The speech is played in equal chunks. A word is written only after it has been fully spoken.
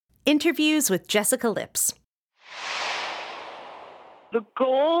Interviews with Jessica Lips. The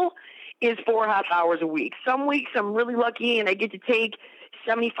goal is 4.5 hours a week. Some weeks I'm really lucky and I get to take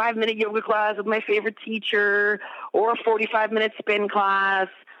 75-minute yoga class with my favorite teacher or a 45-minute spin class.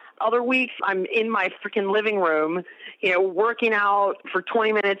 Other weeks I'm in my freaking living room, working out for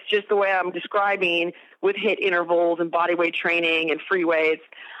 20 minutes just the way I'm describing with HIIT intervals and body weight training and free weights.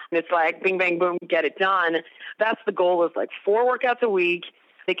 And it's like bing, bang, boom, get it done. That's the goal, is like 4 workouts a week.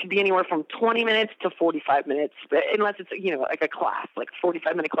 It can be anywhere from 20 minutes to 45 minutes, unless it's, like a class, like a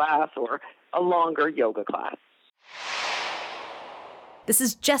 45-minute class or a longer yoga class. This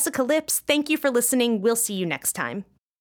is Jessica Lips. Thank you for listening. We'll see you next time.